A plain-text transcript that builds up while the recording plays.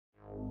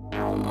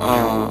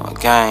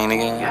Gang,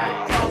 nigga.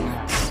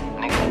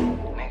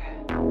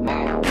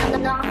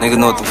 Nigga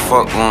know what the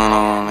fuck going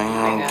on,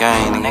 nigga.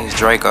 Gang, nigga. It's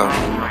Draco.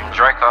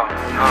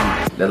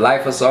 The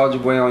Life of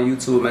Souljiaboy on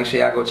YouTube. Make sure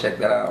y'all go check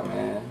that out,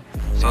 man.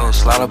 So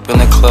slide up in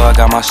the club, I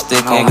got my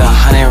stick on. Got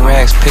 100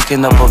 racks,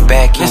 picking up a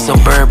back end. It's a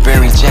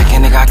Burberry jacket,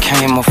 nigga. I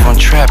came up from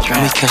trap.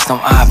 Let me catch them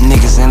odd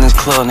niggas in this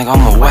club, nigga.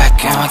 I'm a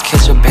whack one. I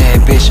catch a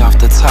bad bitch off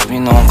the top, you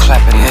know I'm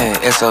clapping.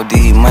 Yeah,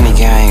 SOD, money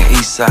gang,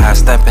 east side,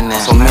 stepping in.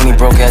 So many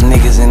broke ass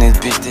niggas in this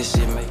bitch, this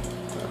shit make.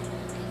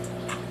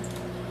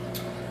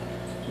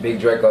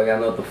 Big Draco, y'all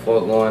know what the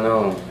fuck going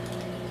on.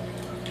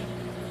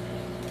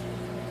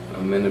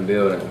 I'm in the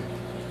building.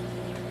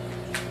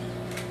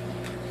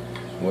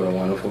 What a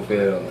wonderful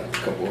feeling.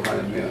 Couple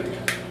 100 million.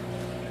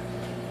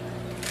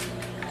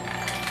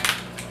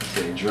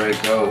 Say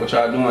Draco. What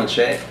y'all doing,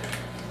 chat?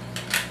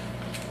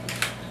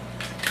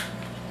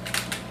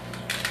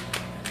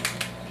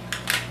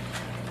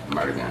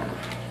 Murder gang.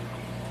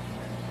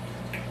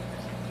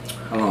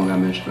 How long I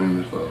been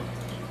streaming for?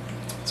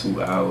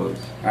 2 hours.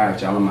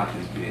 Alright, y'all, I'm out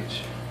this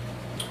bitch.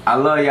 I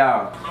love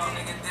y'all.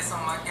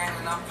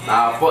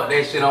 Nah, fuck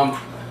that shit on.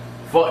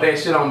 Fuck that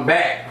shit on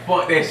back.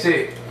 Fuck that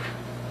shit.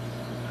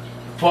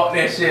 Fuck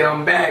that shit,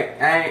 I'm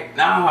back. Ain't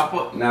nah,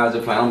 fuck. Nah, I was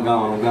just playing. I'm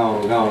gone, I'm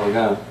gone, I'm gone, I'm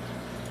gone.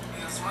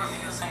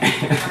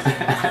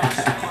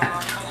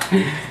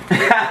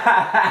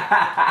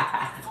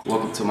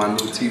 Welcome to my new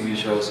TV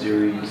show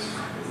series,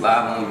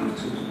 live on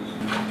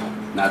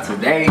YouTube. Now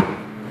today,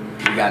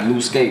 we got new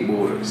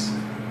skateboards.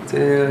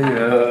 Tell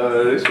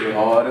ya, this shit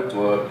hard as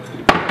fuck.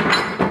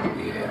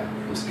 Yeah,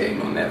 I'm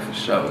skating on that for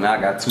sure. Now I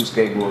got 2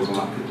 skateboards on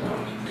my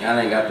pajamas. Y'all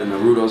ain't got the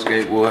Naruto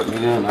skateboard,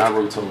 nigga.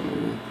 Naruto, nigga.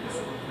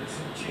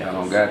 Y'all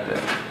don't got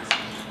that.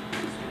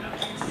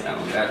 Y'all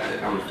don't got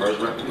that. I'm the first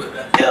rapper with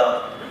that.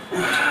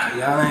 Yeah.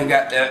 Y'all ain't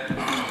got that.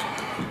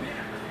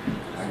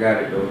 I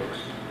got it though.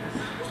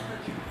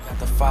 Got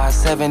the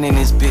 5'7" in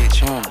this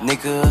bitch,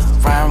 nigga.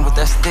 Riding with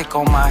that stick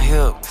on my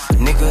hip,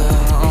 nigga.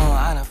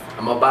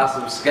 I'm gonna buy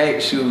some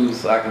skate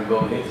shoes so I can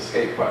go hit the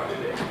skate park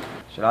today.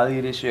 Should I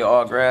leave this shit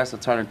all grass or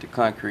turn it to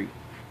concrete?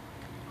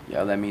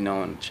 Y'all let me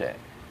know in the chat.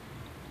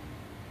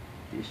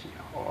 This shit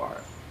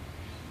hard.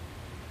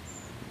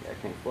 I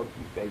can't fuck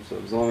you, babe. So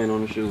zoom in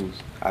on the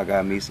shoes. I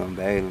got me some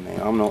baby, man.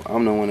 I'm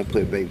the one to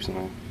put babes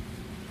on.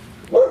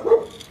 Yeah,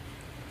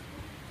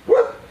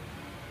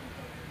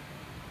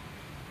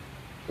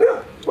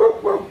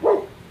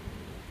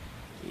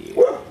 I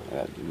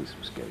gotta give me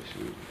some skate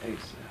shoes.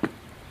 ASAP.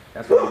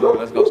 That's what we do.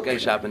 Let's go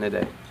skate shopping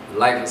today.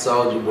 Life of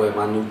Souljiaboy,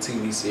 my new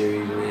TV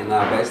series, man.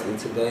 Now, basically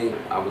today,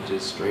 I was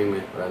just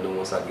streaming, but I know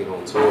once I get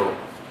on tour,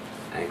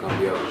 I ain't gonna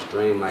be able to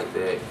stream like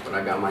that. But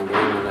I got my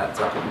gaming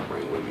laptop I'm gonna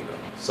bring with me though.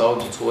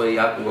 Soulja Toy,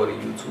 y'all can go to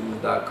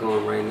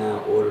youtube.com right now,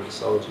 order the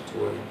Soulja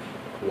Toy.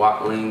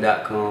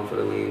 Walklean.com for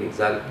the lean,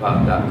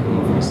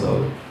 exoticpop.com for the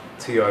soda,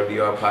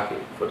 TRDR Pocket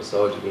for the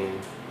Soulja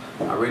game.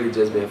 I really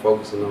just been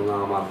focusing on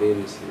all my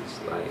businesses,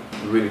 like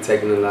really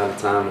taking a lot of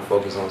time to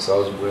focus on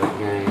Souljiaboy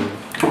game,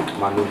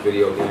 my new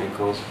video game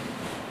console.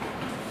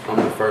 I'm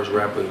the first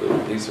rapper to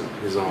release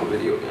his own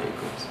video game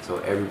console. So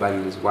everybody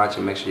that's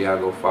watching, make sure y'all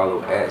go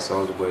follow at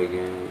Souljiaboy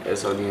Game,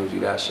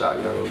 SODMG.shop,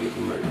 y'all go get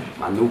the merch.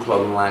 My new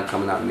clothing line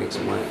coming out next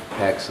month.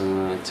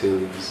 PacSun,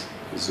 Tilly's,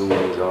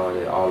 Zoomies, all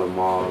that, all the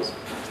malls,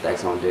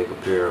 Stacks on Deck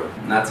Apparel.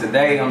 Now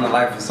today on the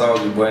Life of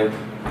Souljiaboy,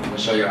 I'm gonna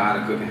show you how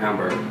to cook a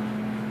hamburger.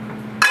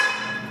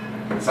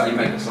 That's how you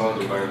make a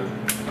Soulja burger.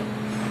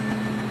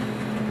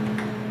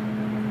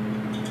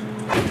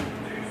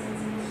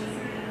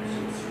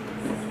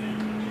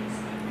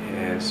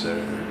 Yes, sir.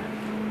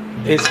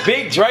 It's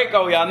Big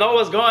Draco, y'all know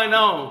what's going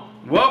on.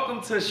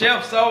 Welcome to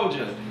Chef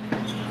Soulja.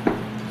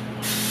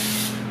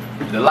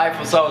 The Life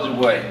of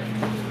Souljiaboy.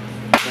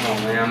 Come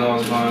on, man, I know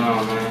what's going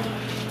on, man.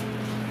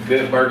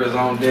 Good burgers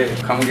on deck.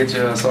 Come get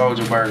your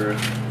Soulja burger.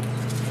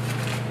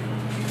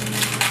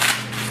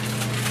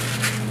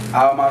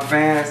 All my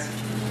fans,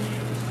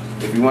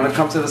 if you want to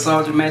come to the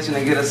Soulja Mansion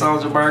and get a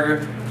Soulja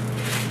burger,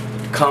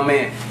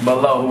 comment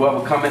below.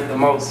 Whoever comment the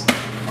most,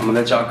 I'm gonna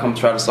let y'all come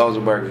try the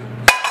Soulja burger.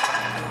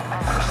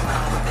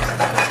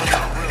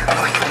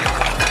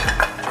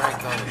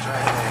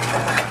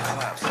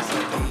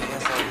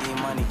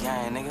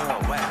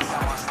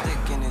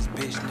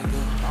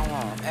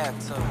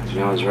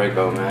 Young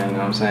Draco, man, you know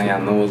what I'm saying?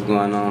 Y'all know what's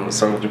going on. The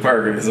Soulja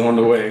burger is on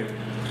the way.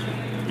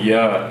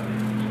 Yeah.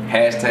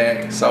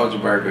 Hashtag Soulja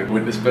burger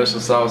with the special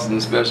sauce and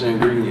the special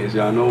ingredients.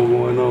 Y'all know what's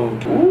going on.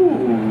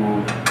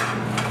 Ooh.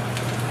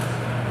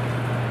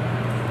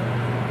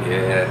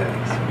 Yeah.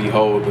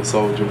 Behold the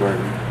Soulja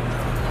burger.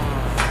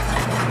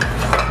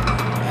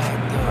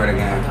 Right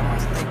again.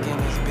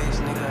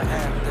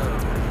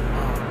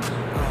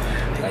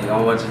 Now you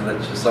don't want to let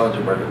your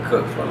Soulja burger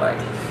cook for like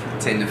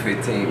 10 to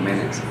 15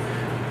 minutes.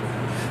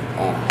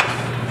 On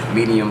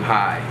medium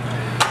high. You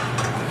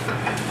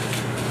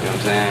know what I'm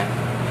saying?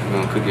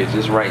 You're gonna cook it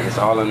just right. It's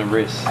all in the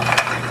wrist.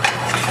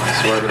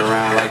 Swerve it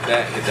around like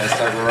that. Get that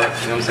circle right.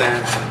 You know what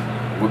I'm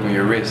saying? Whipping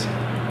your wrist.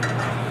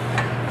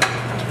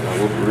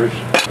 Whip your wrist.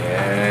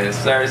 Yes,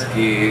 sir,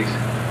 skis.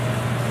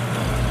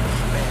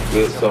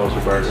 Good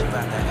Souljiaboy.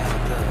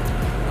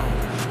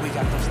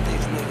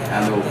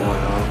 I know what's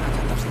going on.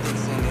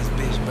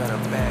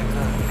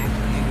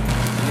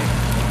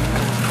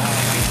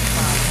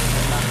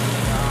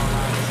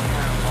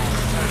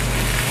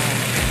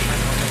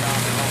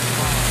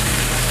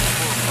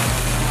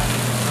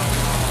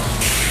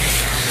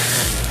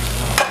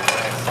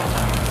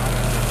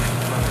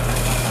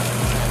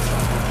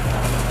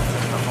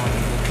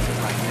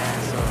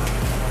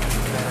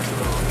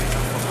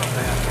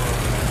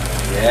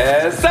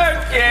 Yes, sir.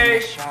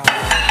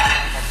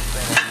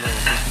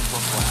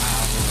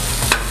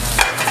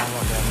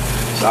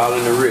 It's all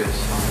in the wrist.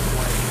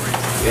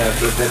 You gotta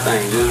flip that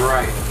thing just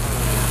right.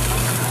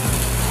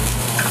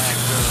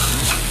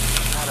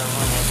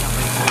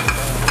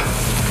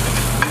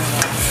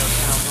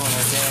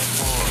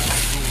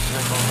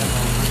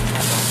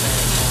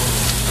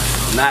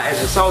 Now, as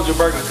your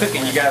Souljiaboy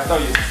cooking, you gotta throw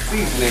your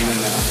seasoning in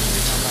there.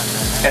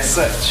 As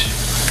such.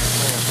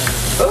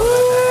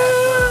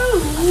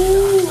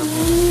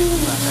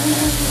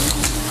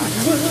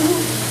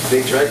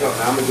 Big Draco,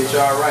 I'm gonna get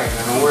y'all right,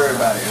 man. Don't worry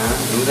about it, huh?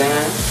 You know what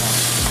I'm saying?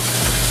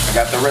 I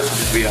got the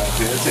recipe for y'all.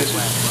 Pay attention.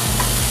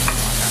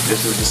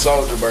 This is the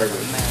Souljiaboy.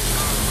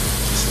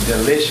 It's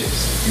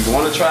delicious. If you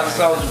want to try the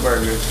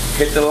Souljiaboy,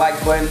 hit the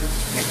like button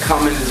and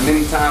comment as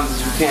many times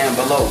as you can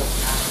below.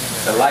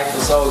 The Life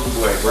of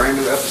Souljiaboy, brand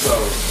new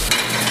episode.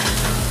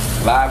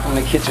 Live from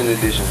the kitchen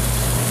edition.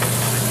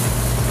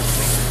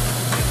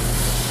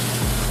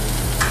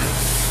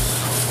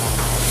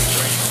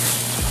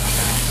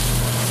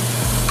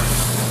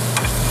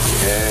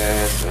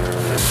 Yes, sir.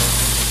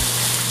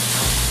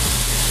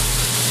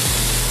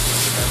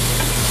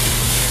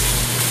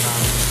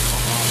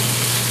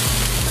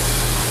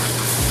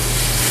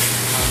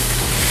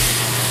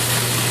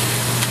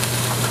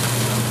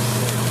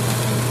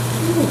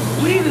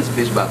 Ooh, this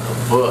bitch about to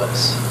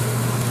bust.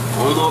 I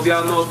don't know if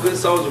y'all know a good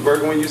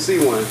Souljiaboy when you see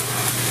one.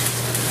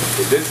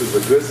 But this is a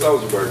good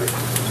Souljiaboy.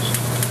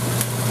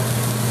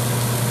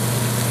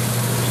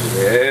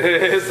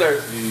 Yes,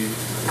 sir.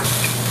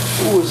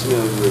 Ooh, it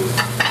smells good.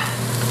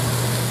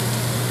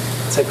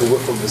 Take a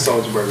whiff of the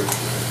Souljiaboy.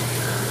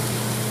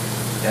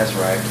 That's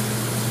right.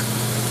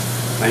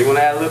 Now you want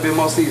to add a little bit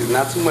more seasoning,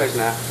 not too much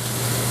now.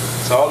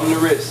 It's all in the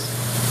wrist.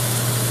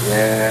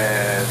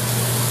 Yeah.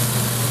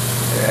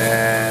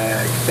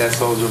 Yeah. Get that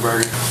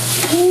Souljiaboy.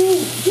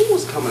 Ooh,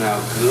 it's coming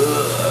out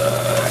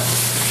good.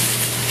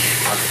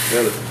 I can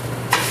feel it.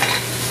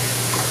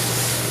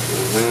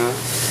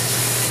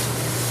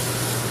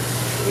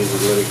 Let me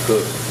just let it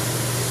cook.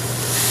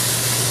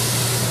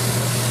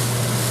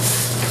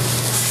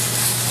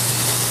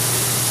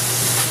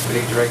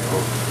 Big Draco.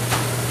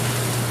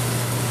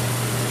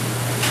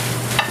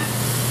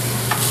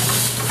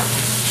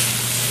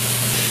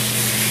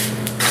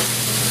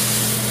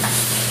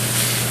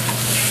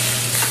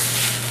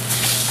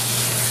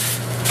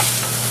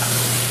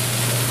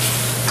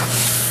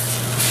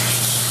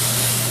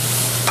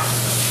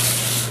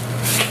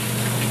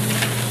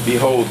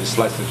 Behold the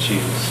slice of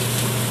cheese.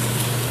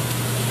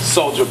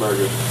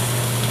 Souljiaboy.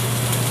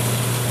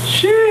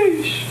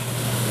 Sheesh.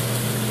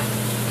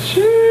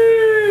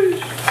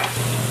 Sheesh.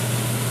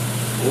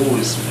 Oh,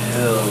 it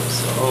smells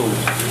so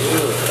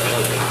good.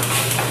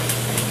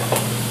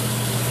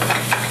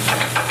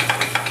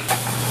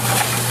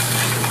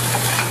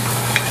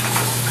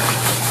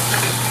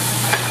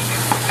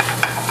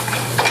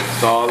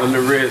 It's all in the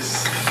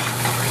wrist.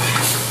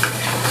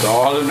 It's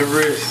all in the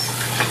wrist.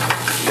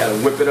 You gotta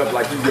whip it up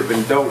like you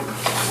whipping dope.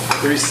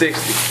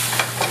 360.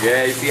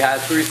 Yeah, you see how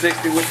it's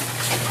 360 with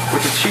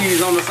the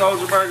cheese on the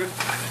Souljiaboy?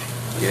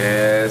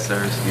 Yes,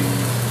 sir,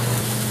 Steve.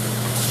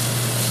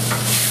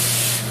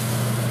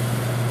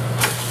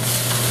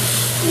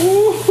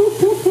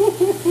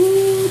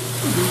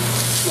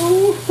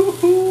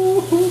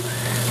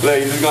 Look,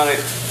 you're just gonna,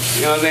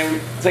 you know what I'm saying,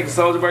 take the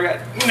Souljiaboy out.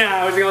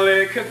 Nah, we're gonna let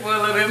it cook for a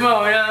little bit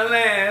more, you know what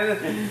I'm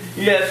saying?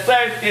 Yeah,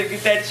 thirsty,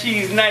 get that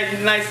cheese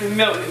nice and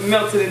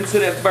melted into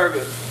that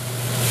burger.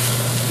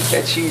 Get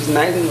that cheese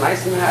nice and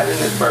hot in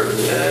that burger.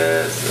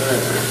 Yes, sir.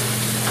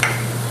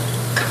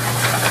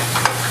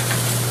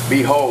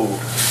 Behold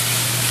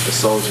the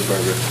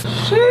Souljiaboy.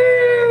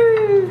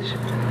 Sheesh.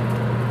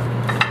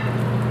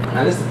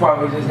 Now this is the part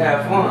where we just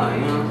have fun,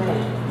 you know what I'm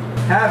saying?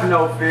 Have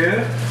no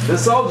fear, the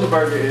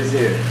Souljiaboy is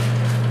here.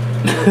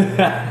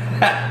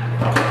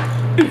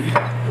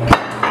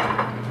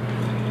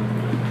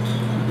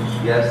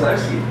 Yes, I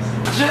see.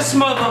 Just for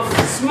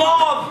the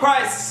small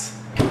price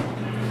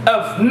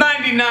of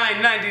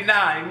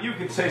 $99.99, you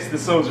can taste the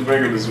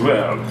Souljiaboy as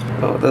well.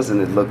 Oh, doesn't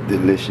it look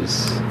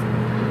delicious?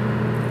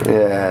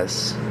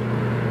 Yes.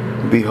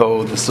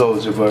 Behold the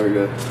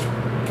Souljiaboy.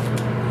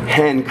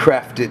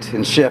 Handcrafted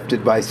and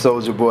chefed by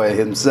Souljiaboy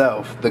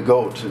himself, the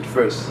GOAT and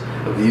first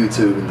of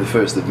YouTube and the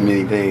first of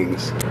many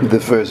things. The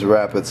first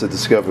rapper to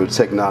discover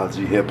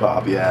technology,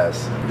 hip-hop,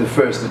 yes. The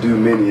first to do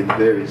many of the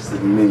various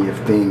and many of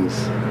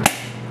things.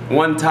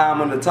 One time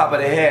on the top of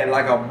the head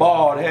like a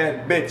bald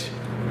head bitch.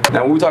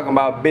 Now when we talking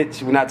about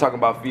bitch, we're not talking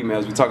about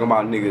females, we're talking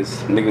about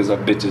niggas. Niggas are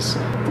bitches.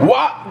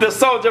 What? The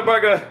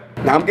Souljiaboy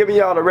Now I'm giving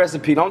y'all the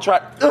recipe. Don't try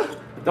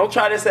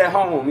this at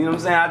home. You know what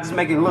I'm saying? I just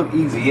make it look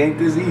easy. It ain't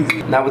this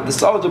easy. Now with the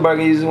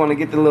Souljiaburger, you just want to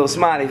get the little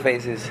smiley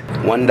faces.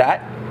 One dot,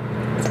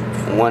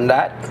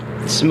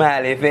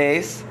 smiley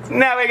face.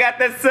 Now we got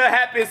this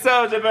happy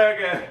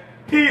Souljiaburger.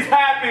 He's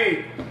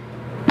happy.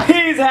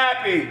 He's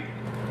happy.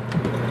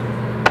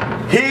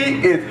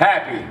 He is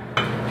happy.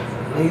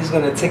 He's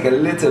gonna take a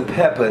little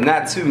pepper,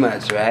 not too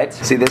much, right?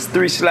 See, there's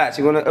 3 slots.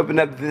 You're gonna open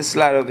up this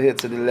slot over here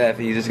to the left,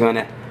 and you're just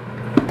gonna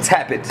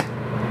tap it.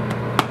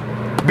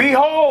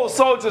 Behold,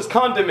 soldiers'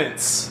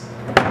 condiments.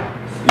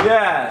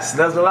 Yes,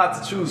 there's a lot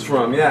to choose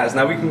from. Yes,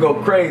 now we can go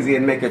crazy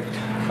and make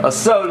a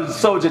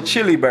soldier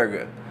chili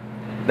burger.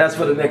 That's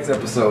for the next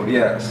episode.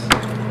 Yes.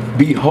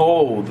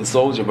 Behold the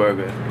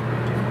Souljiaburger.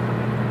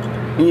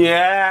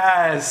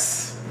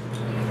 Yes.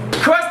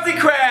 Krusty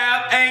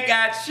Krab ain't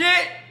got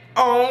shit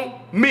on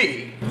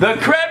me. The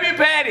Krabby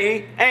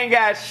Patty ain't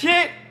got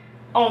shit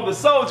on the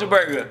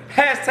Souljiaburger.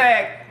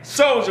 Hashtag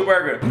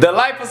Souljiaburger. The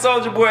Life of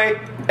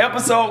Souljiaboy,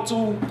 episode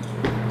 2,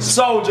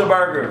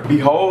 Souljiaburger.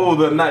 Behold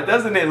the night.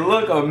 Doesn't it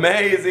look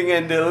amazing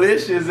and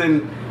delicious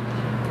and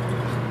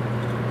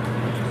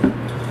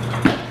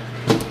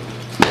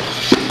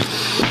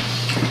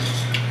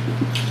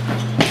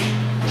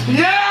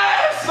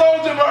yes,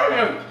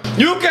 Souljiaburger.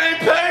 You can't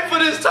pay for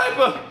this type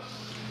of.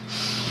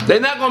 They're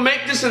not gonna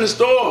make this in the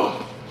store.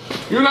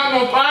 You're not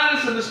gonna find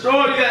this in the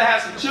store. You gotta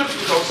have some chips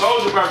with those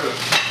Souljiaburger.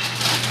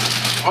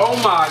 Oh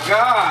my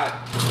God.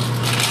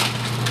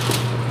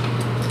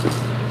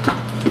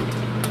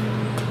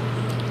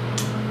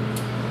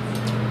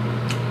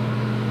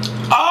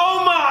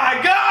 Oh my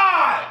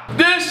God.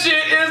 This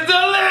shit is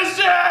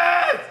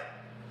delicious.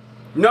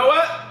 You know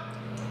what?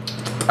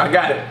 I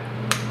got it.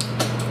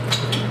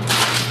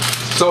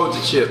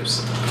 Soldier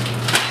chips.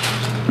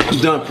 I'm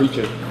done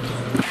preaching.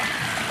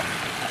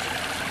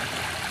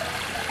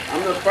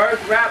 I'm the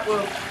first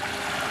rapper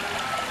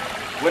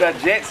with a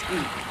jet ski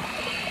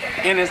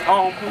in his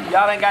own pool.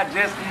 Y'all ain't got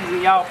jet skis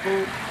in y'all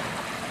pool.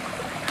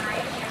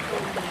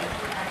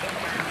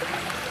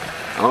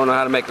 I don't know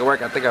how to make it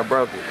work. I think I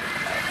broke it.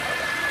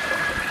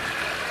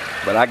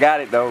 But I got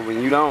it though,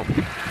 when you don't.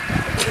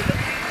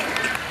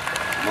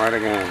 Murder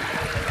gun.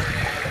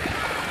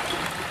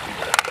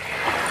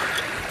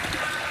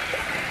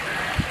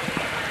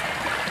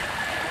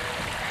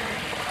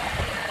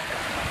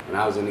 When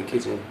I was in the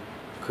kitchen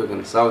cooking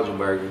a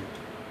Souljiaburger,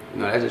 you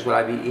know, that's just what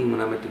I be eating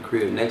when I'm at the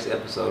crib. Next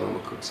episode, I'm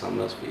gonna cook something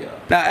else for y'all.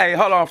 Now, hey,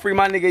 hold on, free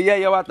my nigga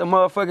Yayo out the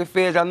motherfucking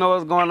feds. Y'all know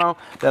what's going on.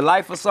 The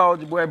Life of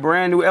Souljiaboy,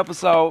 brand new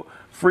episode.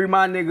 Free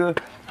my nigga,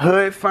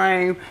 hood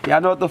frame.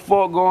 Y'all know what the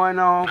fuck going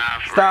on.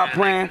 Stop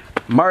playing.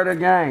 Murder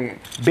gang.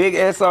 Big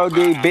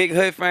SOD, big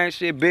hood frame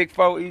shit, big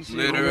 4E shit.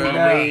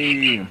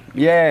 Literally.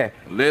 Yeah.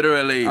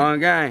 Literally. On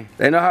gang.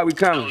 They know how we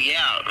coming. Oh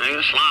yeah,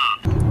 it's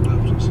long.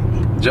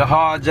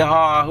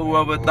 Jahar,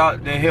 whoever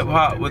thought that hip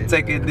hop would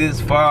take it this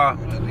far.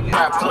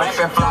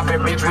 Flapping, flopping,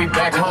 bitch, we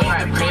back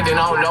home. Depending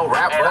on no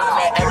rap.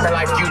 Acting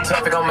like you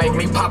tough, it gon' make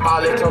me pop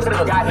all at your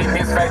stuff. Got hit in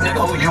his face,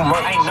 nigga, who you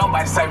must. Ain't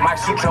nobody say my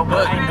shoot your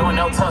butt. Ain't doing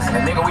no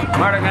tussling, nigga, we.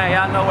 Murder gang,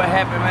 y'all know what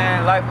happened,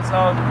 man. Life of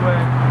Souljiaboy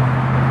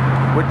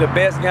with the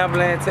best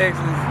gambler in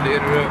Texas.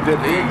 Literally. The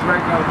big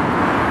Draco.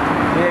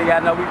 Yeah,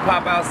 y'all know we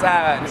pop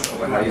outside.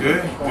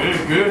 Good.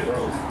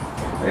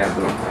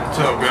 What's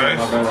up, guys?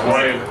 How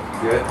are you?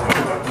 Good.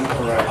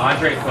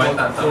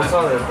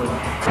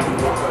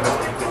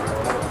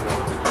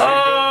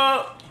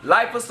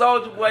 Life of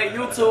Souljiaboy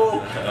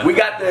YouTube. We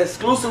got the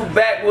exclusive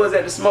backwoods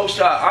at the smoke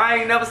shop. I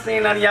ain't never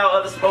seen none of y'all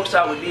other smoke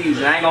shop with these,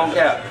 and I ain't gonna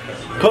cap.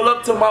 Pull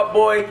up to my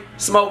boy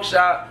smoke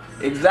shop.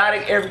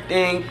 Exotic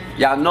everything.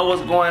 Y'all know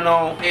what's going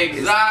on.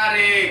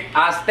 Exotic.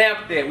 I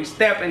stamped it. We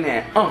stamping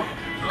that.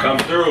 Come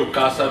through,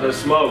 Casa de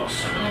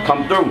Smokes.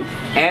 Come through.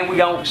 And we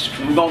gon'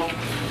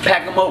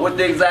 pack them up with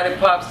the exotic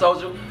pop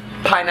soldier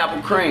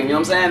pineapple cream. You know what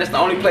I'm saying? That's the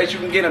only place you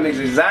can get them. It's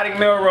exotic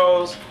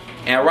Melrose.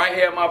 And right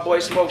here at my boy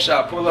smoke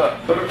shop. Pull up.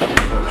 I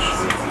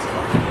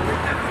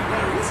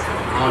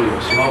don't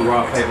even smoke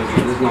raw papers,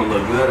 but this gonna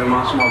look good in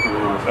my smoking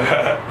room.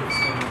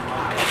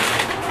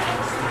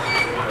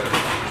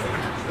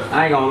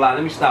 I ain't gonna lie,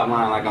 let me stop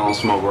lying like I don't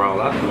smoke raw.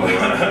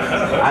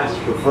 I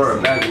just prefer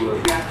it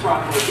backwoods.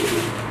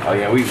 Oh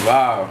yeah, we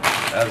wild.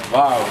 That's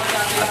wild.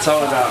 I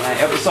told y'all, man,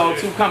 episode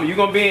 2 coming. You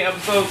gonna be in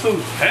episode 2?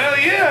 Hell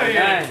yeah,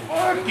 yeah.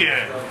 Fuck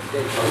yeah.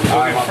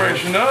 Alright,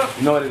 freshen up.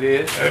 You know what it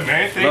is. Hey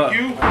man, thank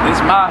you.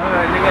 This my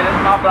hood, nigga. This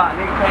my block,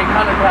 nigga. Can't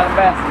come to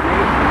Calabasas,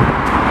 nigga.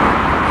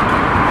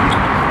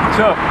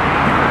 Chuck.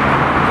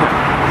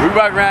 We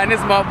rock around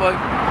this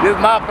motherfucker. This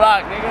my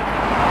block, nigga.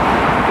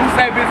 Who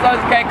say bitch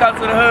soldiers can't come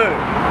to the hood?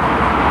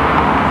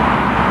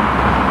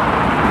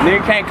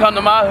 Nigga can't come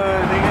to my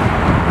hood, nigga.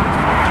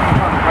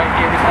 Break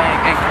everything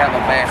in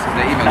Calabasas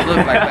that even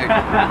look like they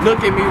look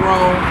at me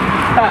wrong,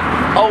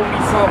 owe me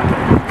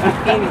something,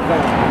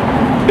 anything.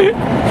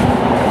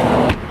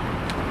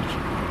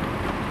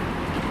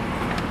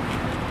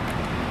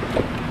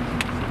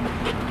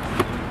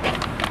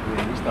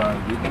 Yeah, we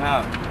started getting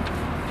out.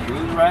 You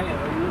was right.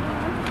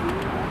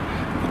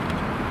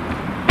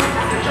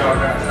 Y'all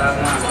got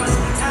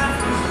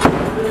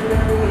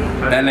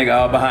That nigga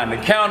all behind the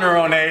counter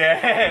on their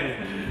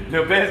ass.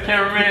 The best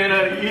cameraman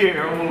of the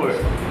year or more.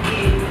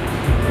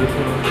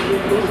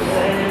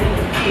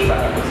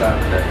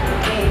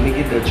 Let me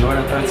get the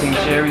Jordan 13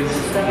 cherries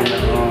and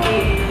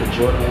the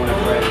Jordan 1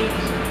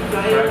 fragments.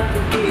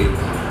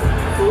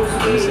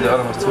 Let me see the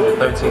other ones too, the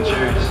 13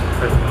 cherries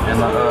and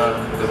the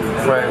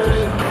fragments.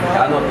 I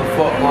know what the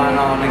fuck going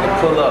on, nigga.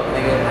 Pull up,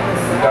 nigga.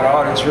 We got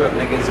all the drip,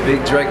 nigga. It's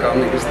Big Draco,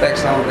 nigga.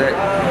 Stacks on deck.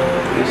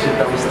 This shit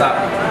don't stop.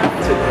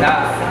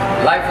 Nah,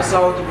 Life of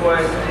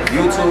Souljiaboy,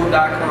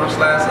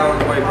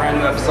 YouTube.com/Souljiaboy. Brand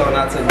new episode.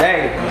 Now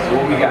today, so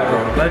what we got, bro?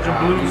 Legend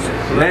Blues.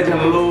 Legend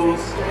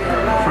Blues.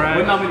 Frag.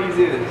 What number these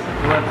is?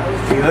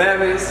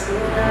 11s.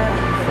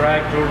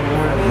 Frag Jordan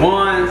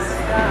 1s.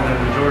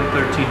 and Jordan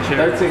 13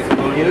 cherry. 13.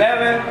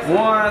 11,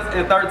 1s,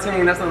 and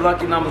 13. That's the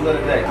lucky numbers of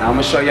the day. Now I'm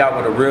gonna show y'all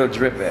what a real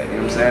drip at. You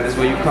know what I'm saying? This is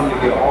where you come to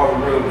get all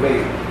the real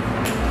baby.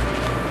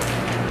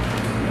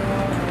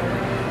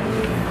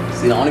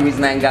 See, the only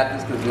reason I ain't got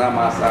this because it's not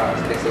my size.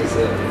 That's what I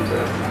said.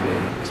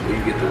 That's where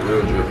you get the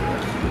real drip.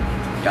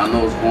 Y'all know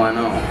what's going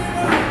on.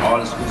 All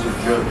exclusive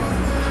drip.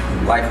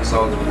 Life of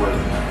Souljiaboy.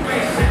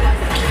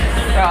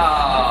 Oh,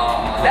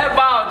 that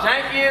ball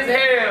janky as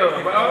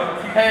hell, bro.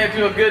 Had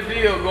you a good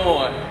deal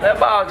going. That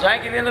ball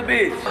janky in the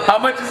bitch. How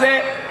much is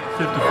that?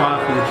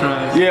 55 for the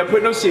tries. Yeah,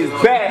 put them shits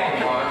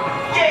back.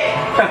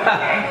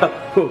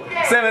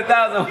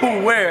 7,000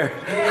 who where?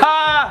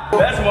 Ha!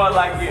 That's more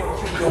like it.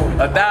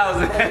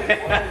 1,000.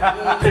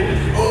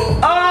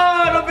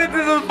 Oh, the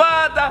bitches was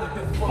 5,000.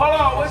 Hold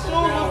on, what shoes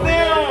was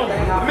them?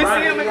 Let me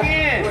see them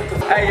again.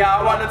 Hey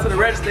y'all, I walked up to the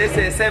register, it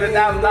said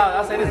 $7,000.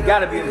 I said this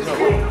gotta be a joke.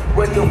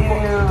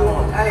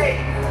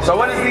 So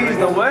what is these?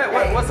 The what?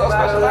 What's so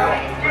special about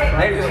it?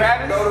 They the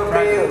Travis?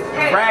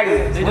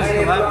 Fragments. They just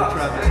collab with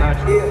Travis,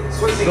 actually.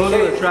 Those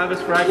are the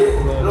Travis fragments.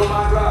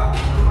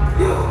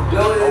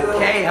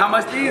 Okay, how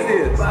much these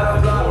is? 4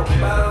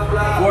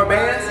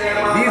 bands?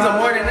 These are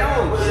more than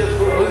those.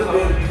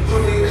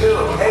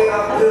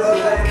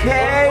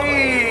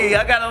 Okay,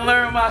 I gotta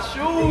learn my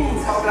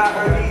shoes.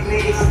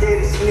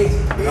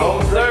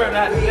 No sir,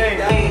 not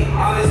today.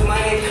 All this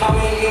money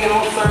coming in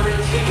on serving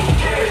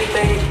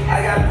everything. I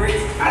got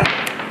bricks.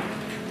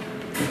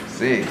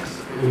 6.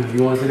 You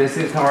want to see that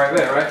 6 come right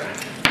there, right?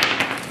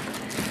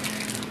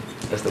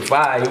 That's the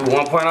 5. You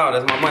 1 point out.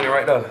 That's my money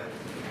right there.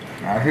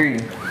 I hear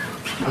you.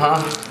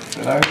 Uh-huh.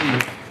 I hear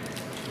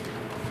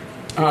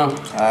you. I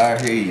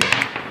hear you.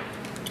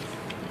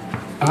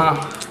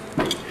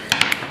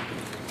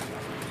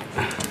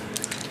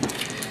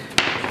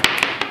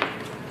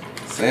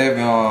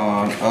 Seven.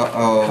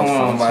 Uh-oh. Come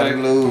on, somebody check.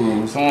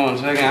 lose. Come on,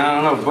 check it.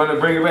 I don't know. But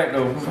bring it back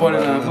though. Put 40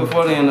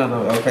 in there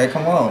though. Okay,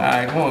 come on.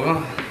 Alright, come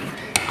on.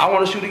 I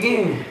want to shoot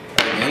again.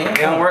 Yeah. It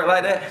don't work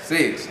like that.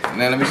 6.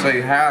 Now let me show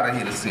you how to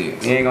hit a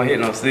 6. You ain't gonna hit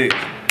no 6.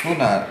 Who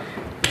not?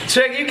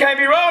 Check, you can't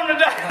be rolling the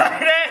dice like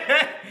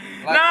that.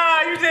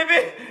 Nah, you just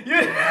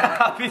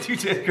bitch, you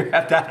just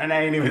grabbed out and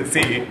I ain't even see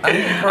it.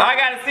 I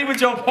gotta see what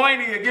your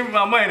point is. Give me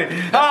my money.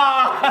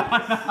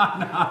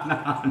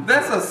 Oh, no.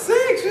 That's a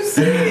 6, you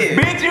see it.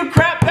 Bitch, you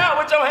crapped out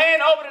with your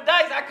hand over the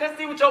dice. I couldn't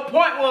see what your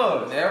point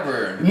was.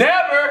 Never.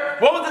 Never?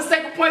 What was the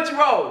second point you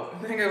rolled?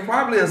 Nigga,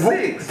 probably a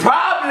 6.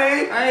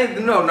 Probably. I ain't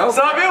do no.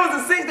 So if it was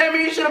a 6, that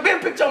means you should have been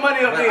picked your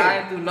money up But I there.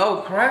 ain't do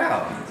no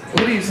crowd.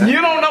 What are you saying? You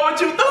don't know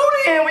what you threw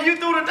then. When you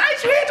threw the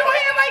dice, you hit your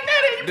hand like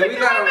that and you Do we picked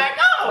it right gotta- back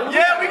up.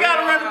 Yeah, we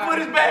gotta run the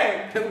footage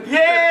back.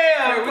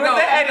 Yeah, put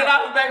that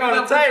 $80 back on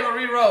the table.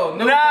 Re-roll.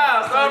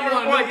 Nah, start from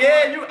the point.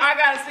 Yeah, I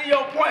gotta see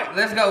your point.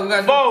 Let's go. We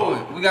got Fold. new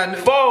point. We got new.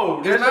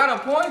 Fold. It's not a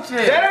point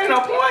yet. That ain't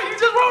no point. You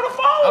just rolled a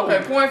fold. Okay,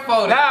 point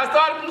folded. Nah,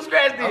 start from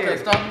scratch then. Okay,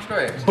 start from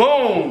scratch.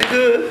 Boom.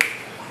 Good.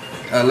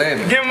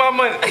 11. Give me my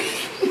money.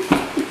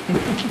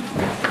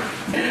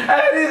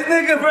 Hey, this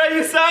nigga, bro,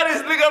 you saw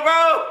this nigga,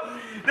 bro.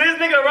 This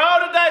nigga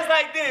rolled the dice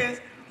like this,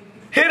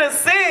 hit a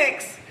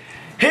 6.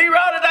 He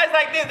rolled the dice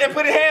like this and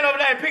put his hand over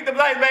there and picked the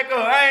dice back up.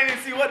 I ain't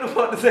even see what the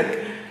fuck to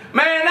say.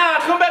 Man, nah,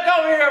 come back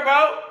over here,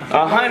 bro.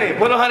 100,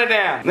 put 100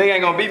 down. Nigga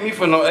ain't gonna beat me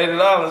for no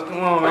 $80. Come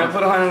on, man,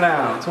 put 100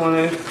 down.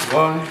 20,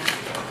 1,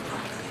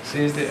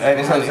 60,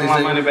 80, get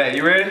my money back.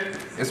 You ready?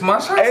 It's my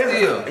shot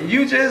still.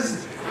 You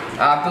just...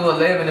 I threw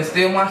 11. It's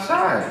still my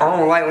shot. I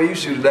don't like when you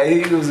shoot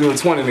today. He was doing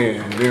 20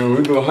 then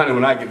we do 100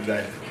 when I get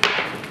today.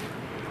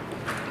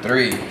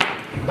 3.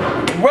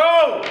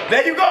 Bro,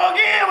 there you go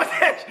again with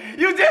that.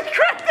 You just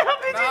cracked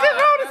out, bitch. You just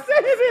rolled a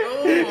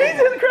 7. He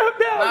just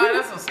cracked out. Nah,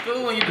 that's a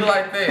school when you do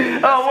like that.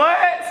 Oh, what?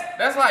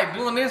 That's like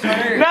doing this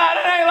right here. Nah,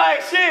 that ain't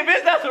like shit,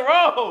 bitch. That's a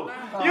roll.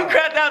 You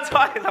cracked out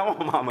twice. I want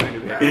my money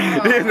back.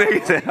 This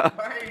nigga said,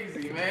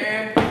 Crazy,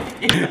 man.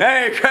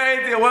 that ain't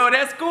crazy. Well,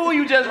 that school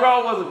you just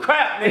rolled was a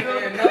crap, nigga.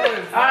 Yeah, no,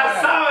 it's I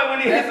not. saw it when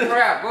he hit That's the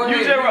crap. Go you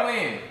ahead, just you ro-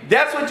 win.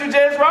 That's what you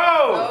just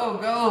rolled.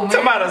 Go, man.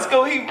 Talking about a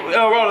school, he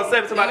rolled a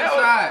 7. Somebody Good else.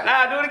 shot.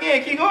 Nah, do it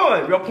again. Keep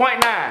going. Your point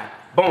 9.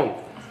 Boom.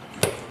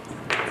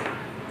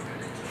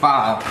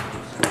 5.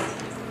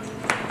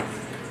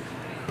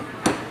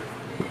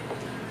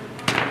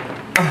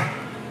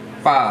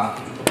 5.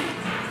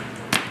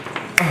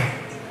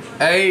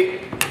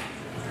 8.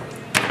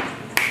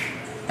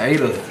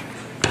 8.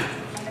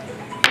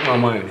 Get my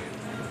money.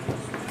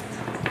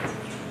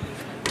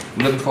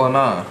 I'm looking for a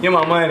 9. Get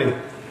my money.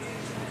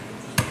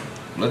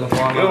 Looking for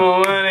a 9. Get my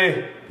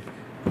money.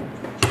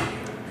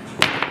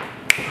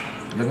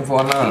 Looking for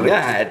a 9.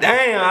 God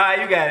damn, alright,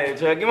 you got it,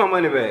 Chuck. Give my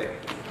money back.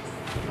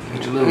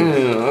 What you looking?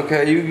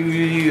 Okay,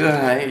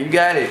 alright, you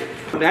got it.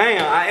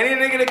 Damn,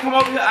 any nigga that come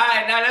over here,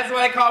 alright, now that's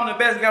why they call him the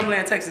best gambler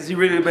in Texas. He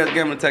really the best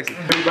gambler in Texas.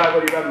 What you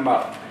rapping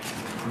about?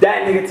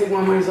 That nigga took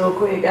my money so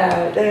quick,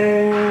 god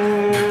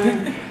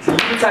damn. So you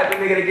the type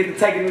of nigga that get to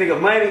take a nigga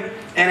money,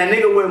 and a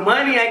nigga with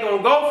money ain't gonna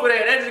go for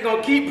that. They just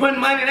gonna keep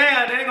putting money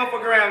down. They ain't gonna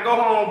fuck around, go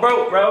home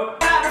broke, bro.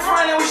 Out the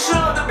front and we shoot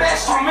up the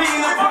best for me in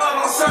the plug.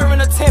 I'm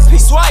serving a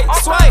 10-piece swipe.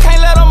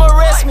 Can't let them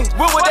arrest me.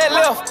 Whip with that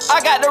left, I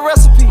got the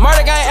recipe.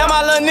 Murder gang and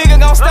my little nigga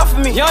gon' stuff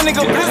for me. Young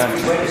nigga bliss.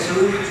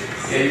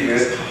 Yeah, you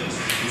good.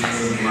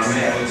 My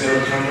man,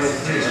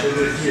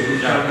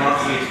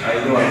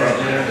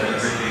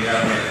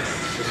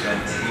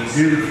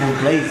 beautiful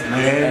place,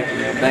 man.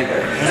 Thank you.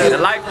 The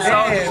Life of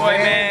Souljiaboy,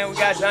 man. We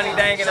got Johnny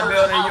Dang in the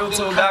building.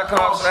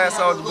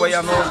 YouTube.com/Souljiaboy.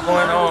 Y'all know what's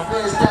going on.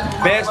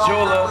 Best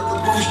jeweler,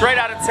 straight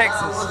out of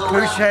Texas.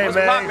 Appreciate it,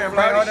 man. Poppin',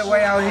 bro? All the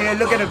way out here.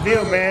 Look at the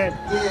view, man.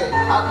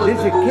 This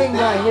is king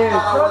right here.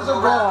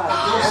 Souljiaboy.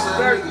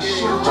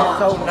 That's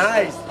so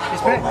nice.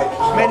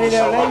 Man, in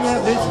LA, you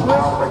have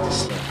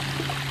this quick.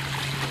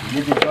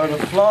 You can join the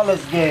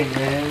flawless gang,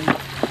 man.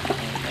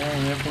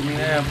 Man, put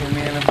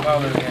me in the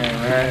flawless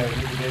game, man.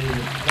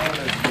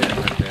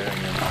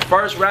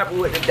 First rapper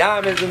with the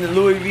diamonds in the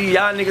Louis V.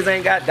 Y'all niggas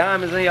ain't got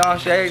diamonds in y'all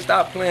shades.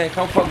 Stop playing.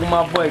 Come fuck with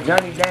my boy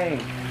Johnny Dang.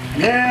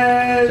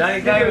 Yes.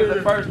 Johnny Dang was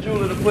the first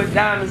jeweler to put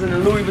diamonds in the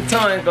Louis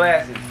Vuitton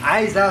glasses.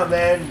 Eyes out,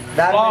 man.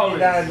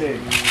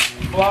 Diamond.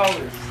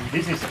 Flawless.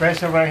 This is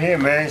special right here,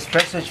 man.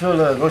 Special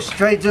jeweler. Go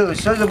straight to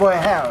Souljiaboy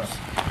house.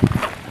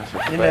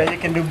 You know, you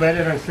can do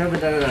better than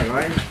something like that,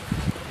 right?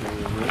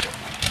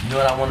 You know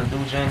what I want to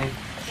do, Jenny?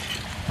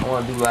 I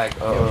want to do like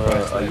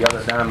a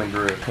yellow diamond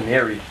grill,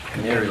 canary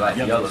like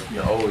yellow.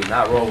 Oh,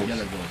 not rose.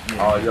 Yellow gold. Yeah.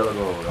 Oh, yellow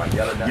gold, like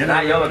yellow diamond.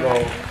 Not yellow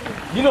gold.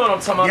 You know what I'm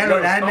talking about?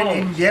 Yellow diamond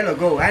and yellow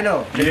gold. I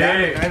know. The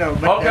diamond, I know.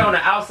 But Okay, on the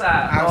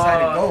outside.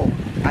 outside of gold.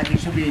 I think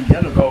it should be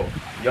yellow gold.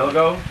 Yellow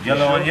gold?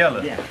 Yellow on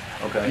yellow. Yeah.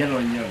 Okay. Yellow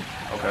and yellow.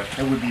 Okay.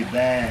 That would be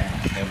bad.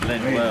 And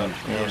blend Really? well.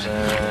 You know what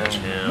I'm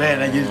saying?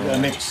 Man, I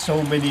make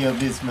so many of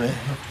this, man.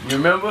 You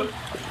remember?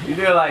 You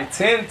did like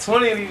 10,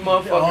 20 of these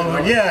motherfuckers.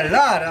 Oh, yeah, a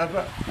lot.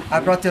 I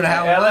brought to the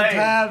house one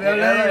time. LA,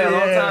 LA, a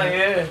long time,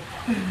 yeah.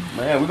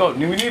 Man, we gonna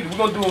do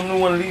a new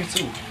one of these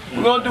too.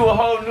 We're gonna do a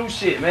whole new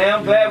shit, man.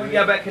 I'm glad we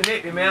got back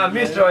connected, man. I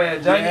missed your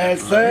ass, Johnny.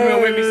 Yes, sir. You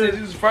been with me since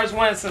you was the first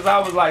one since I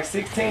was like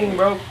 16,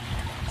 bro.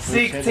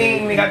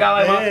 16, nigga.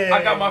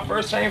 I got my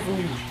first chain from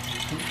you.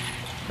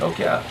 No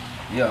cap.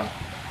 Yeah.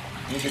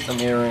 Let me get them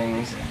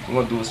earrings. We're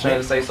gonna do a straight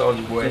to say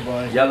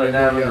Souljiaboy. Yellow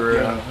diamond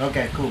grill.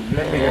 Okay, cool.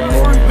 Let me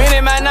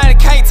Minute man 90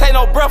 can't take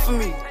no breath from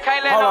me.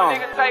 Can't let no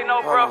nigga take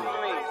no breath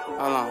from me.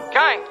 Hold on.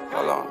 Can't.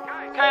 Hold on.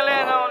 Can't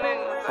let no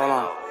nigga take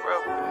no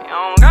breath from me.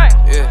 On gang.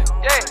 Yeah.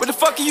 What the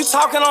fuck are you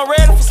talking on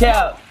red for?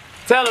 Cap.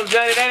 Tell them,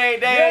 Johnny, they ain't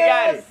got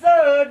it. Yes,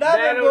 sir.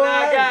 They do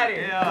not got it.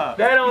 Yeah.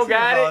 They don't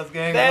got it.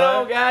 They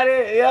don't got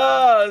it.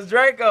 Yo, it's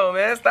Draco,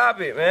 man.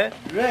 Stop it, man.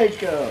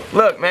 Draco.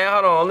 Look, man,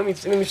 hold on. Let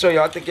me show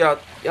y'all. I think y'all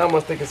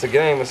must think it's a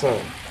game or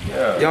something.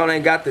 Yeah. Y'all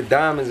ain't got the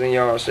diamonds in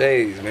y'all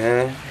shades,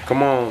 man.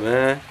 Come on,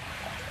 man.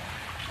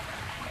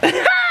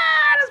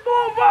 That's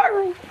going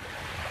viral.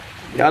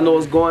 Y'all know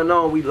what's going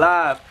on. We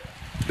live.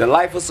 The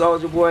Life of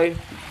Souljiaboy.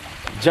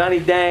 Johnny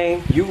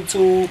Dang,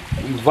 YouTube,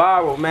 we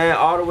viral, man,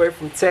 all the way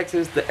from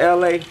Texas to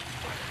LA.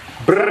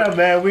 Brother,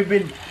 man,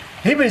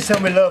 he been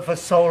showing me love for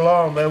so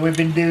long, man. We've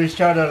been doing each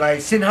other like,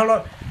 since how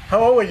long? How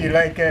old were you?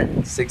 Like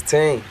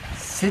 16.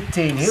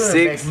 16. He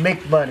was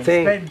make money.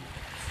 16.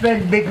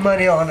 Spend big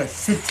money on a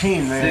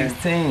 16, man.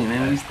 16,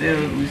 and we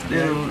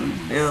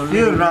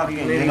Still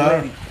rocking, you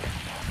know.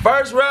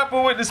 First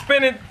rapper with the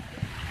spinning.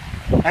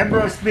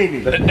 Ambrose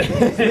Speedy.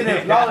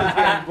 Spinning flawless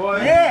game, boy.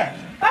 Yeah.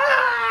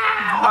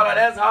 Hold on,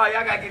 that's hard.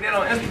 Y'all gotta get that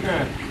on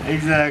Instagram.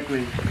 Exactly.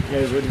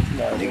 Yeah,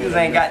 Niggas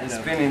ain't got the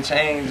spinning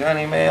chain,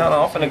 Johnny, man. Hold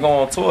on, I'm finna go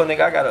on tour,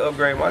 nigga. I gotta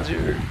upgrade my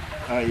jewelry.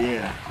 Oh,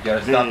 yeah. You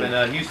gotta stop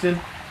in Houston?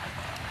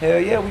 Hell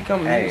yeah, we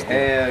coming to Houston.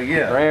 Hell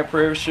yeah. Grand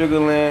Prairie,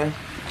 Sugarland.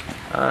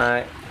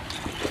 Alright.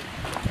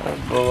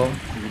 That's cool.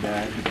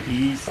 The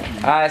piece.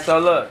 Alright, so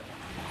look.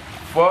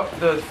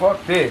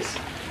 Fuck this.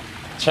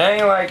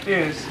 Chain like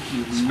this,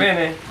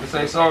 spinning, let's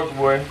say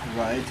Souljiaboy.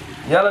 Right.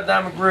 Yellow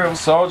diamond grill,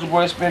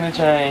 Souljiaboy spinning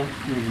chain.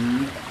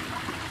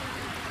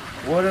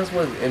 What else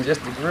was it? And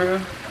just the grill?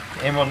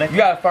 Emerald necklace. You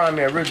gotta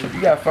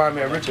find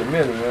me a Richard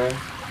Miller, man.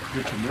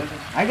 Richard Miller?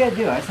 I got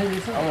you. I sent you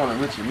something. I want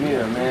a Richard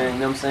Mille, man. You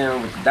know what I'm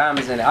saying? With the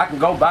diamonds in it. I can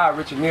go buy a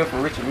Richard Mille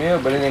from Richard Mille,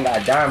 but it ain't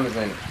got diamonds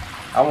in it.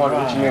 I want a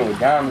Richard Mille with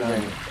diamonds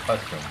in it.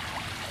 Custom.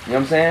 You know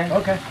what I'm saying?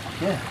 Okay.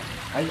 Yeah.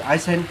 I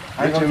sent.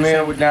 Richard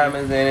Mille with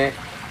diamonds in it.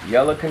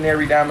 Yellow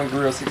canary diamond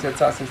grill, 6 at the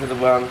top, 6 at the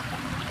bottom.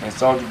 And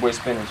Souljiaboy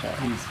spinning chain.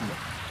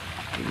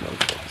 You know,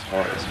 it's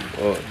hard as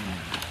fuck.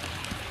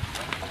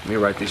 Let me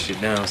write this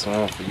shit down so I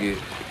don't forget.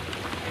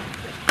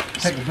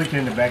 Take a picture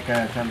in the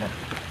background. Come on.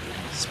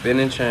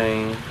 Spinning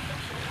chain.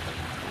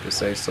 Just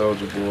say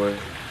Souljiaboy.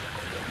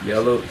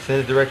 Yellow.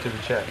 Send it direct to the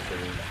chat.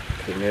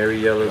 Canary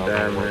yellow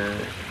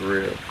diamond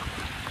grill.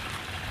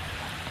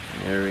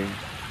 Canary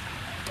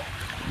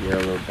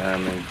yellow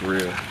diamond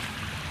grill.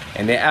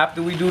 And then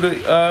after we do the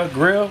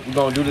grill, we're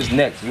gonna do this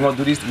next. We're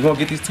gonna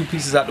get these two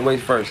pieces out the way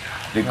first.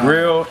 The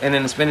grill and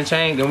then the spinning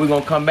chain. Then we're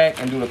gonna come back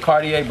and do the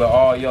Cartier, but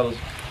all yellow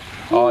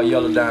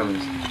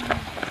diamonds. You know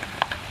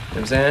what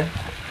I'm saying?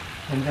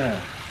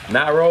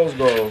 Not rose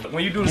gold.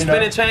 When you do the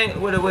spinning chain,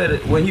 when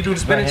you do the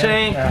spinning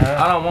chain,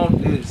 I don't want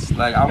this.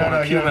 Like I want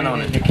a Cuban on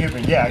it. The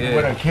Cuban, yeah. You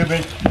put a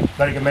Cuban,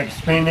 but you can make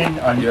spinning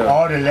on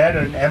all the leather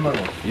and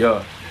emerald.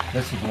 Yeah.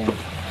 That's the gold.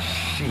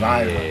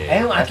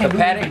 Yeah. That's the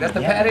paddock. That's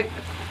the paddock.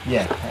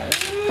 Yeah.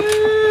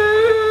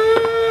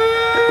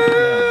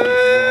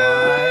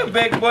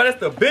 Big boy, that's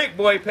the big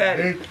boy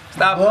paddock.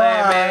 Stop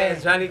playing, man.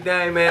 It's Johnny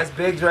Dang, man. It's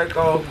Big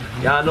Draco.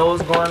 Y'all know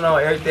what's going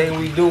on. Everything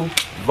we do,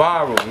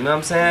 viral. You know what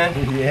I'm saying?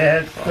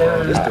 Yes,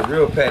 sir. This the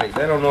real paddock.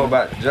 They don't know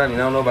about Johnny. They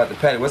don't know about the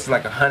paddock. What's it,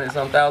 like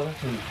 100-something thousand?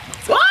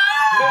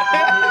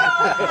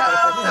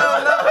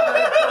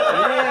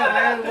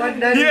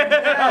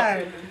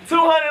 Yeah.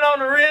 200 on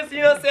the wrist.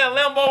 You know what I'm saying?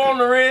 Lambo on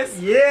the wrist.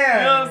 Yeah.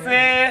 You know what I'm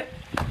saying?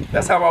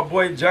 That's how my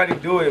boy Johnny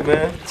do it,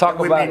 man. Talk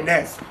about it.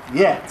 Next.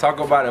 Yeah. Talk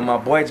about it. My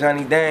boy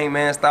Johnny Dang,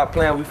 man. Stop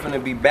playing. We finna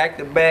be back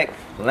to back.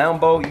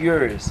 Lambo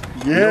yours.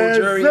 Yes,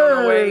 New jury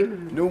on the way.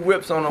 New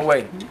whips on the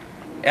way.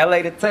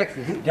 LA to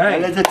Texas.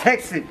 Gang. LA to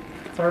Texas.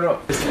 Turn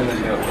up. It's in the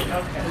deal. Okay.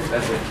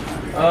 That's it.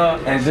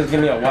 And just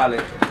give me a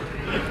wallet.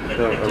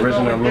 The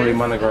original Louis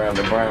monogram,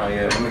 the brown.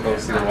 Yeah. Let me go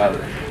see the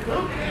wallet.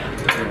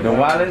 The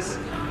wallets?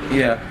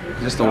 Yeah.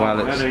 Just the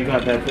wallets.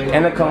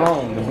 And the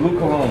cologne. The blue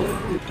cologne.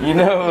 You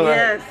know? Like,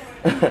 yes.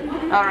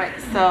 All right,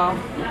 so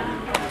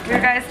your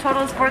guys'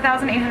 total is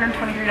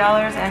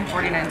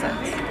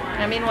 $4,823.49.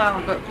 And meanwhile,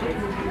 I'll go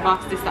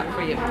box this up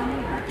for you.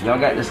 Y'all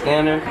got the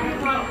scanner? There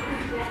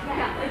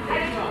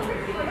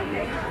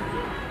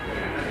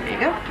you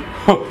go.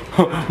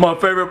 My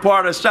favorite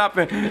part of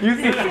shopping. You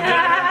see?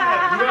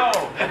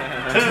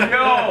 Yo,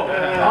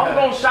 I'm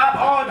gonna shop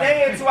all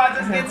day until I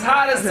just get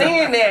tired of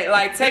seeing that.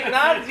 Like,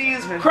 technology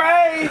is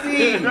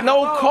crazy.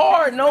 No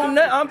card, no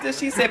nothing.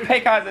 She said pay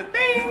cards a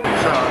thing.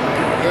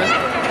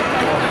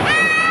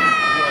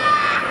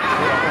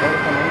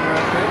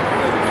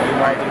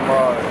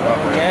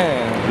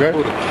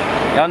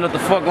 Yeah. Y'all know what the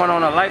fuck going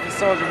on in life of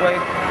Souljiaboy.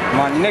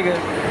 My nigga,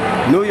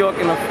 New York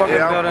in the fucking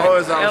building.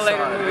 Always LA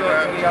outside, to New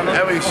York.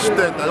 every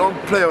step, I don't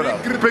play with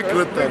that. Pick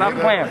with that. Stop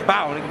playing.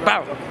 Bow, nigga,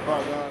 bow.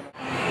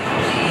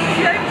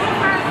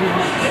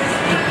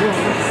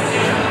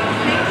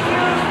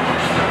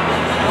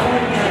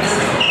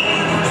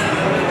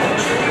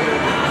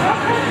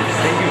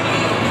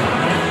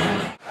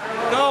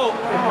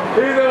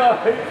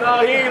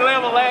 No, he ain't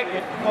level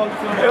acting.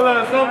 Hey,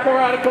 look, some come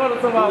around the corner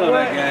to my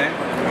boy.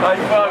 How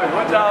you fucking?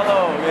 What y'all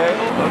on, man?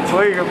 I'm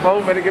tweaking,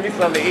 bro. Better give me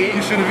something to eat.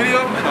 You shoot a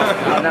video?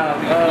 No,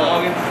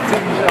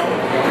 TV show.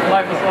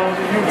 Life of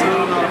Soldier,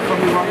 YouTube.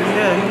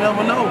 Yeah, you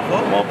never know,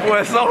 folks. My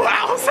boy so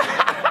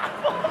outside.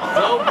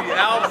 So we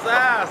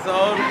outside, so.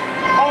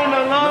 On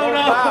the low,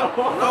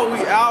 No, we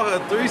out here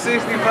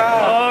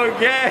 365.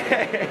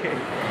 Okay.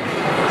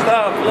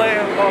 Stop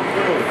playing with my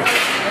food.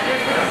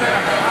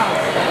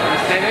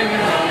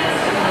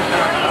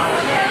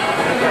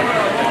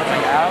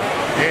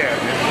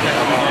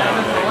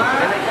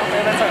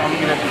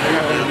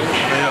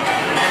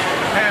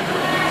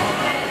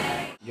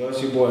 Yo,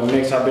 it's your boy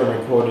Mix. I've been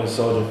recording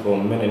Soulja for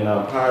a minute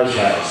now, probably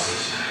like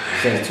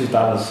since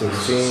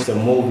 2016. It's a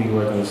movie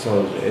working with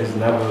Soulja. It's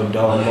never a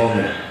dull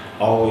moment.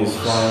 Always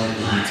fun. We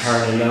be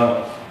turning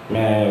up.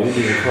 Man, we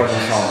be recording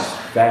songs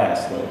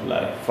fast though,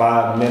 like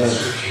 5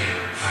 minutes,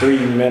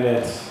 3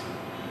 minutes.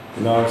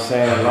 You know what I'm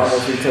saying?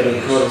 Longest we took to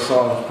record a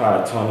song was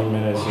probably 20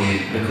 minutes,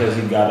 and because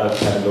he got up,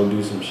 had to go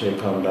do some shit,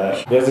 come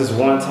back. There's this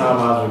one time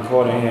I was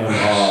recording him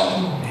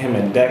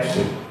and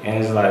Dexter,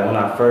 and it's like when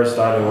I first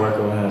started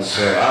working with him,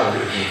 so I was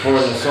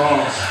recording the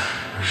song,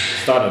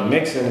 started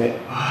mixing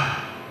it,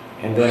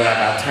 and then like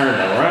I turned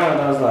around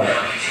and I was like,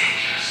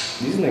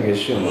 these niggas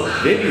shooting a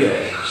video.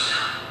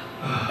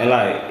 And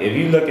like, if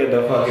you look at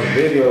the fucking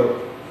video,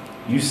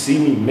 you see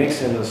me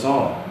mixing the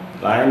song.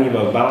 Like, I ain't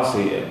even bounce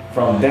it yet.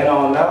 From then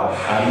on out,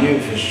 I knew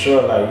for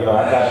sure, like, yo,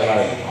 I gotta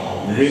like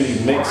really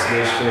mix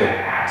this shit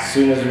as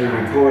soon as we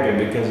record it,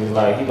 because it's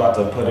like he about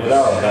to put it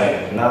out.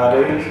 Like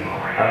nowadays,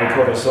 I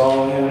record a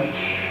song with him,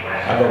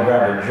 I go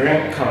grab a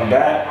drink, come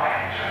back,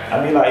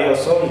 I be like, yo,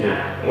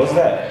 Soulja, what's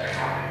that?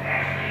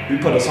 You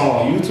put a song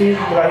on YouTube,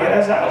 be like, yeah,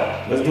 that's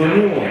out. Let's do a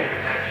new one.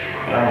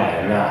 And I'm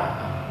like, nah.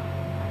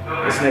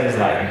 This nigga's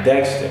like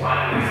Dexter.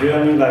 You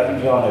feel me? Like he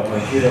be on the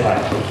computer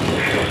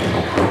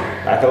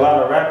like a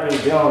lot of rappers,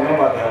 they don't know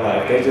about that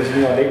life. They just,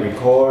 you know, they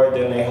record,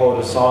 then they hold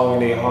a song in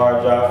their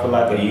hard drive for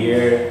like a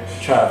year,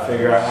 try to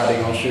figure out how they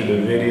gonna shoot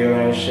the video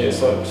and shit.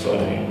 So they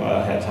ain't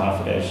had time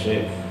for that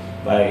shit.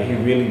 Like, he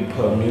really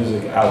put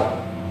music out.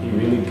 He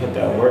really put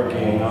that work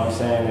in, you know what I'm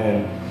saying?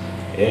 And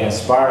it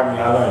inspired me.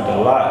 I learned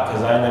a lot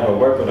because I never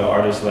worked with an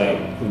artist like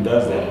who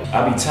does that.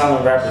 I be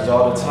telling rappers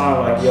all the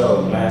time, like,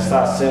 yo, man,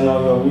 stop sitting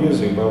on your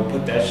music, bro.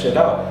 Put that shit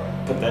out.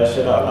 Put that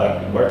shit out.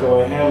 Like, working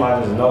with him, I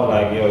just know,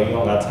 like, yo, you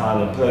don't got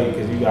time to play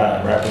because you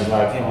got rappers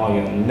like him on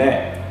your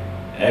neck.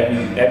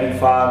 Every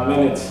 5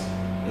 minutes,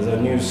 there's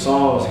a new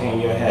song in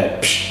your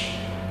head.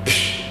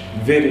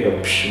 Video.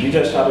 We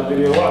just shot a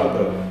video a while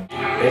ago.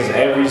 It's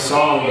every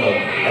song though.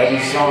 Every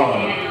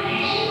song.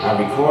 I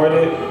record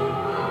it.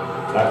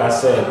 Like I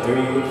said,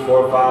 3,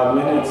 4, 5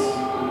 minutes.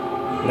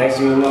 Next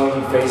thing you know,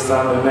 he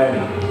FaceTiming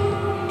Manny.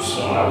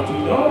 So what you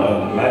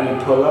doing?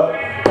 Manny pull up.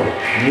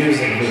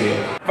 Music video.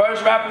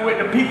 First rapper with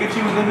the Pikachu's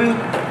to do.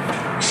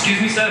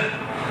 Excuse me, sir.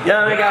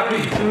 Yeah, they got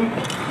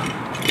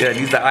Pikachu. Yeah,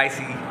 these the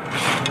icy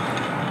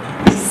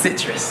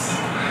citrus.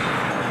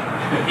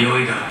 Here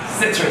we go.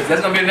 Citrus.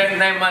 That's gonna be the next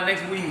name of my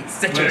next weed.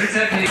 Citrus.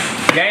 Exactly.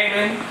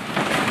 Gaming.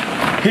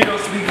 Hero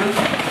speakers.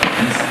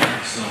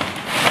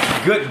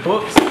 Good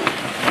books.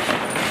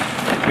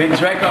 Big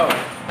Draco.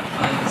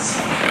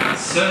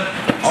 Sir.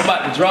 I'm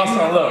about to draw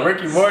some. Look,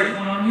 Ricky Morty.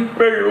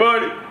 Ricky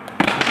Morty.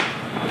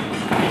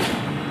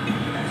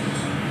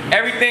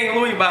 Everything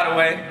Louis, by the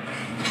way.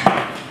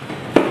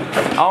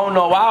 I don't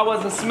know why I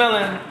wasn't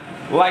smelling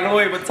like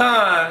Louis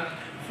Vuitton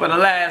for the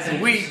last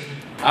week.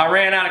 I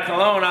ran out of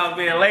cologne. I was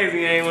being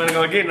lazy. I ain't want to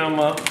go get no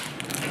more.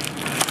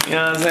 You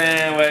know what I'm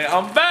saying? But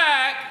I'm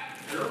back.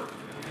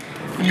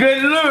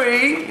 Good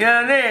Louis. You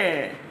know what I'm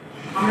saying?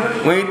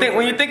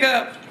 When you think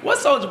of what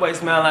Souljiaboy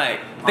smell like,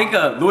 think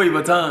of Louis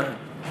Vuitton.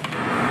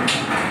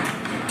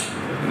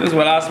 This is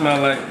what I smell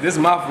like. This is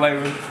my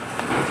flavor.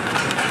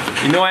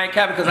 You know I ain't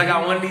capping because I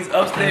got one of these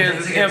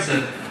upstairs. It's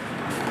empty.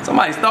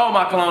 Somebody stole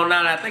my cologne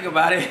now that I think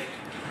about it.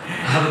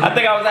 I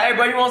think I was like, hey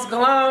bro, you want some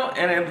cologne?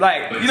 And it's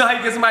like, you know how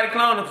you get somebody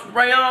cologne to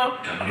spray on?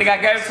 I think I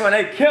gave it to her and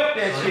they kept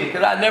that shit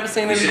because I never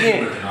seen it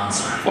again.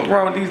 What's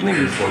wrong with these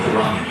niggas? For the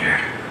wrong in here.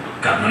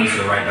 Got money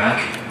for the right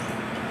back?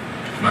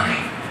 Money.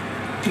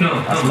 No.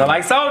 I smell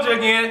like Soulja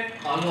again.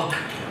 Oh look.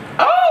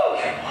 Oh!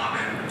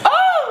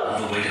 Oh! All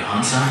the way to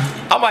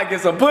Hansan? I might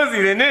get some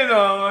pussy than this one.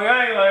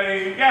 I ain't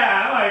like, God,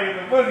 I might get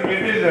some pussy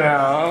than this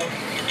one.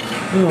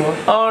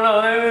 Oh no,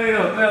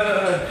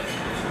 no.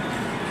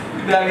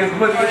 Gotta get some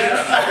pussy.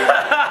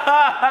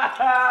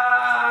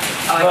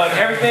 Look,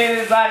 everything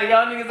inside of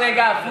y'all niggas ain't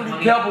got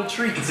Fruity Pebble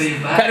treats.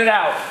 Cut it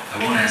out.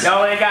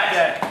 Y'all ain't got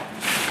that.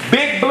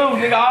 Big Blue,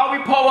 nigga. All we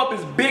pull up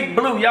is Big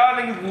Blue. Y'all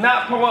niggas do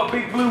not pull up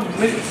Big Blues,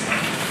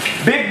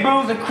 niggas. Big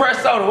Blues and Crush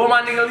Soda. What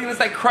my nigga even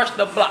say? Crush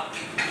the block.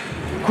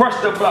 Crush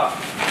the block.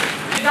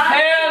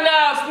 Hell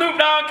no, Snoop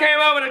Dogg came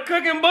out with a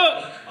cooking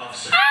book.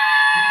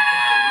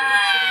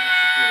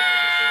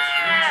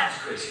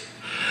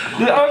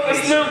 The Uncle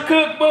Snoop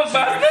cookbook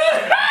by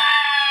Snoop.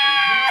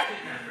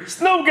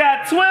 Snoop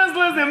got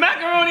Twizzlers and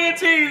macaroni and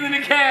cheese in the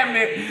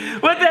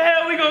cabinet. What the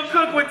hell we gonna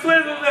cook with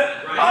Twizzlers?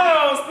 Hold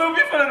on, Snoop,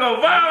 you finna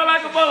go viral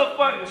like a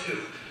motherfucker.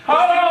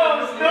 Hold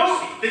on,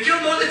 Snoop. Did you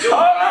know that you?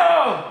 Hold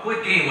on.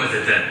 What game was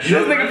it then? This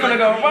nigga finna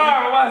go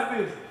viral. Watch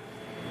this.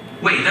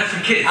 Wait, that's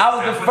for kids. I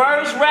was the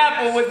first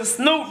rapper with the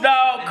Snoop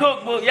Dogg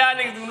cookbook. Y'all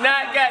niggas do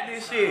not got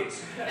this shit.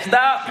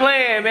 Stop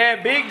playing,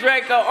 man. Big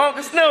Draco,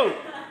 Uncle Snoop.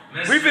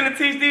 We finna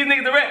teach these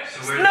niggas to rap.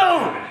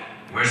 Snoop!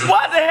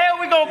 What the hell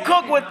we gonna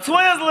cook with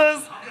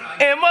Twizzlers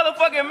and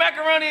motherfucking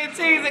macaroni and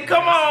cheese? And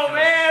come on,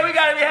 man. We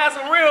gotta have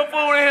some real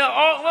food in here.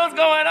 Oh, what's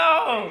going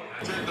on?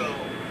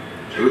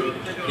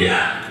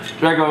 Yeah.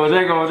 Draco,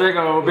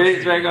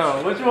 big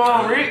Draco. What you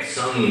want, Rich?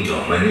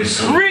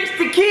 Rich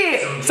the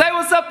Kid. Say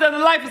what's up to the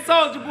Life of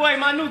Souljiaboy,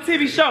 my new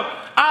TV show.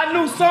 Our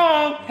new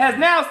song has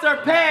now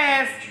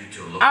surpassed,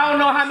 I don't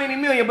know how many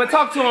million, but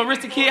talk to him,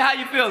 Rich the Kid. How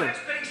you feeling?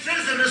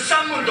 Citizen of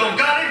someone don't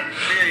got it.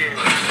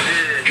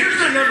 Here's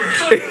the number.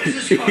 Call it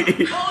and see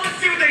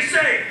what they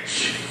say.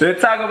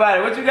 Let's talk about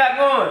it. What you got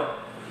going?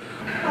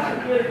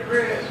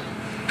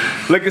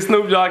 Look at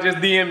Snoop Dogg just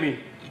DM me.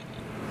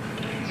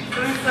 He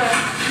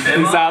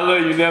said, I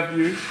love you,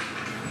 nephew.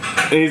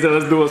 And he said,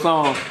 let's do a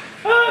song.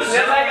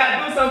 That's like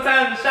I do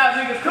sometimes to shout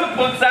niggas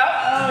cookbooks out.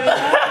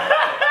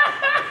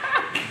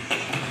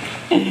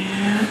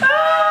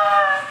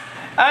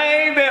 I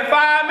ain't been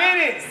 5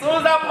 minutes. As soon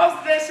as I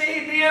posted that shit, he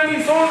DM me.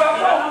 As soon as I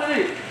posted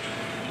it.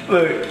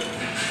 Look.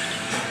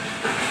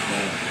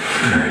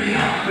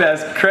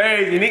 That's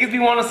crazy. Niggas be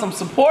wanting some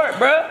support,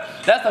 bruh.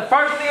 That's the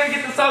first thing to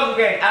get the social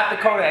game after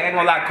Kodak. I ain't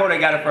gonna lie, Kodak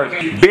got it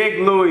first. Big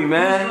Louis,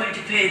 man. Who's going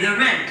to pay the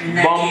rent in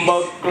that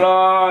Bumbo case?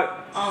 Clark.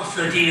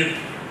 Also, do you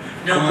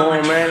know Come how on,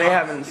 much man. it They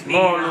costs having to be in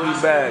small a Louis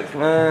hospital? bags,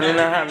 man. They're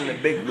not having the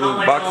big blue How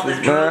much all boxes,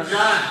 the man. drugs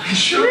are?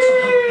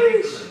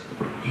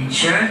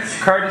 Insurance?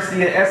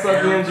 Courtesy of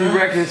SOBMG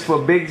Records for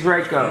Big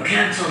Draco.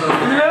 Cancel the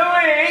order.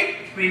 Louis!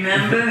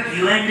 Remember,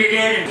 you ended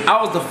it.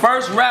 I was the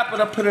first rapper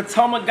to put a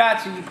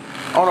Tamagotchi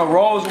on a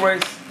Rolls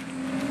Royce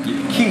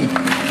key.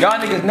 Y'all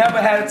niggas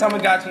never had a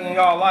Tamagotchi in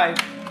y'all life.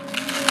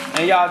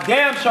 And y'all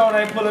damn sure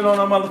ain't put it on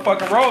a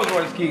motherfucking Rolls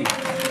Royce key.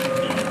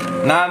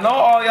 Now I know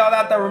all y'all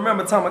out there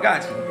remember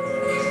Tamagotchi.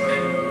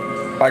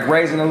 Like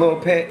raising a little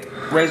pet,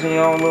 raising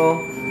your own little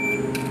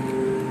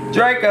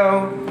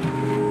Draco.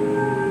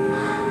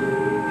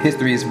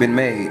 History has been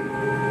made.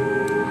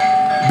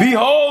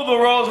 Behold the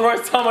Rolls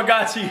Royce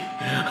Tamagotchi.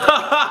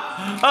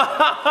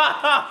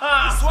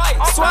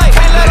 Swipe,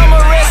 can't let them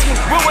arrest me.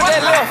 With that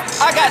left,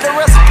 I got the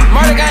recipe.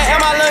 Murder gang and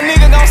my little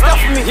nigga gon' stuff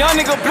for me. Young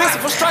nigga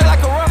blissful, straight like